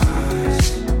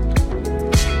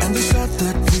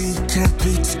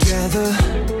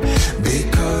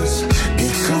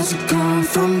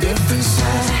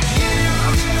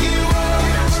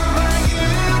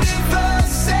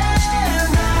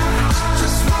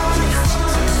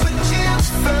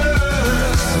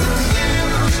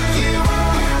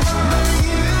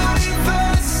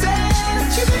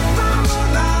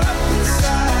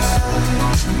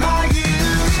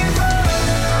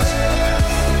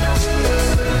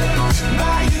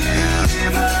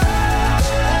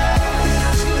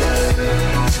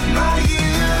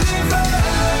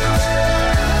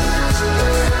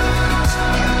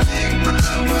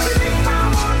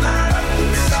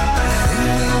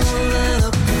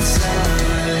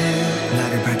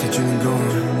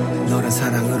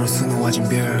꺼진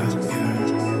별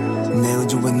내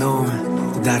우주와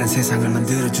넌 또 다른 세상을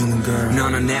만들어주는 girl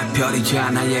너는 내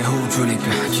별이자 나의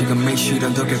호주니까 지금의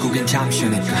시련도 결국엔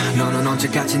잠시니까 너는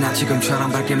언제까지나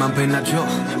지금처럼 밝게만 빛나줘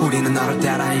우리는 너를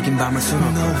따라 이긴 밤을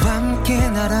수놓고 너와 함께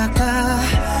날아가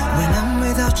When I'm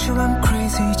without you I'm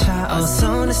crazy 자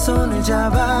어서 내 손을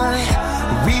잡아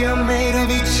We are made of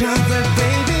each other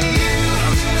baby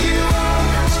You are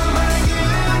my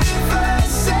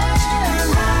universe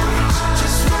and I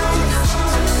just want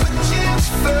to put you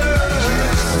first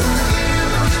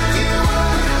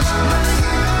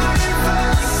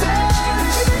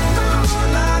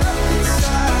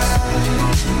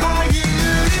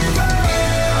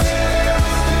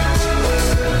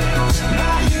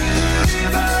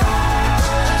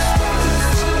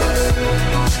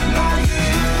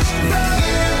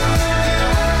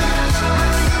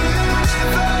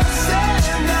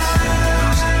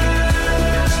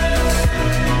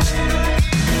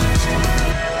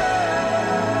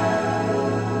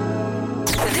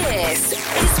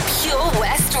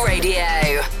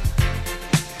Radio.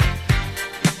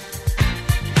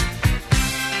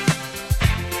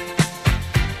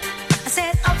 I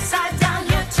said upside down,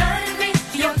 you're turning me.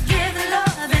 You're giving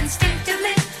love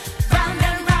instinctively. Round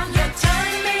and round, you're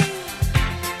turning me.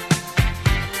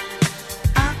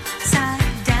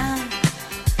 Upside down,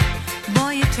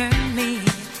 boy, you turn me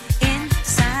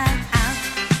inside out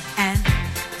and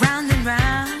round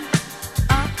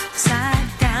upside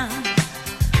down,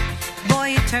 boy,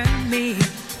 you turn me.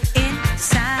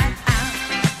 Inside out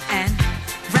and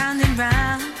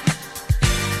round,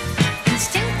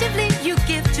 instinctively you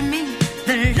give to me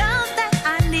the love that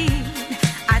I need.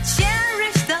 I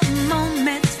cherish the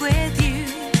moments with you.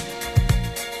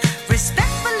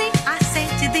 Respectfully I say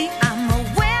to thee, I'm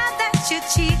aware that you're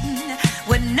cheating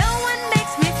when no one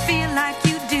makes me feel like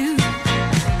you do.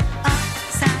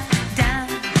 Upside down,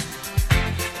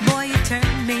 boy, you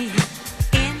turn me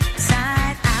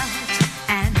inside out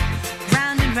and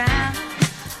round,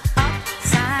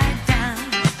 upside down,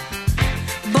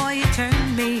 boy, you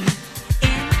turn me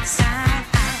inside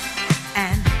out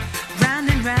and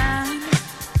round.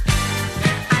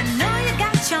 I know you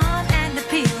got charm and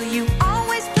appeal, you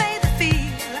always play the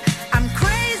field. I'm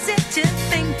crazy to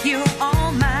think you're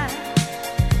all mine.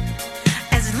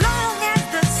 As long as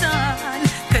the sun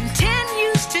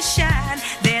continues to shine,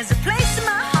 there's a place in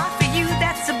my heart for you,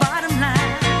 that's the bottom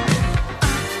line.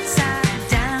 Upside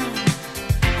down,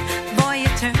 boy,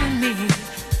 you turn me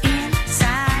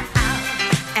inside out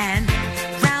and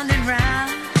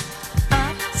round,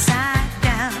 upside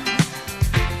down,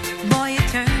 boy, you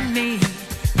turn me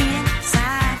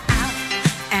inside out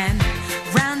and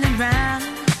round.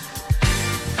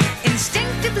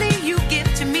 Instinctively you give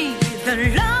to me the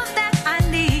love that I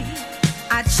need.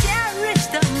 I cherish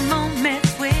the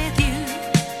moments with you.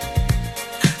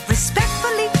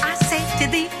 Respectfully I say to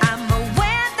thee, I'm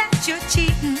aware that you're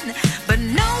cheating, but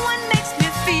no one makes me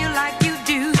feel like you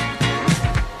do.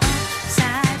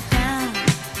 Upside down,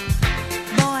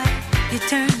 boy, you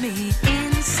turn me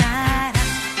inside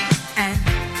out and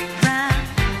round,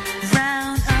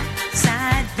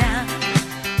 upside down,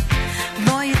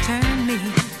 boy, you turn me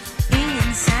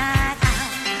inside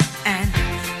out and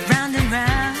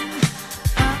round,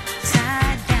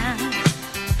 upside down,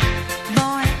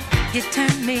 boy, you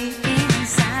turn me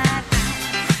inside out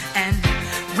and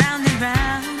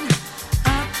round,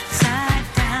 upside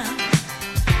down,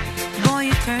 boy,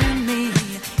 you turn me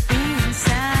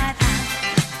inside out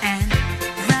and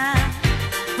round,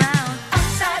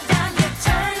 upside down, you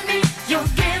turn me.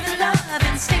 You're giving love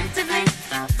instinctively.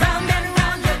 Round and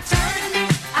round, you're turning me.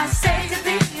 I say to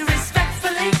thee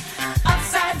respectfully.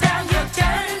 Upside down, you're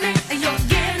turning me. You're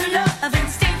giving love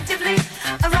instinctively.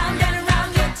 Around and around,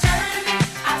 you're turning me.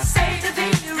 I say to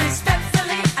thee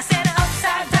respectfully. I said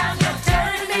upside down, you're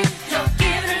turning me. You're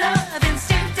giving love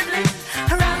instinctively.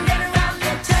 Around and around,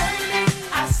 you're turning me.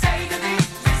 I say to thee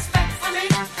respectfully.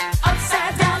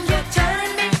 Upside down, you're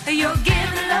turning me. You're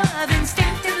giving love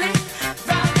instinctively.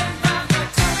 Round and round,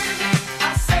 you're turning me.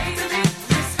 I say to thee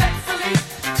respectfully.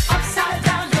 Upside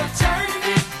down, you're turning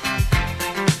me.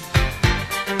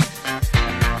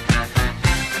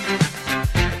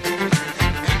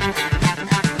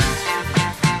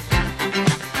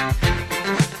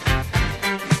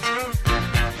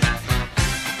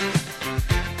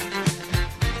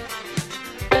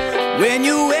 When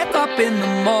you wake up in the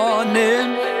morning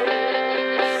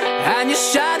and you're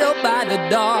shadowed by the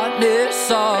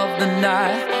darkness of the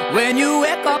night. When you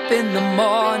wake up in the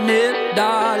morning,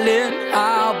 darling,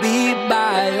 I'll be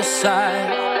by your side.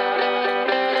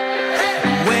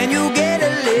 When you get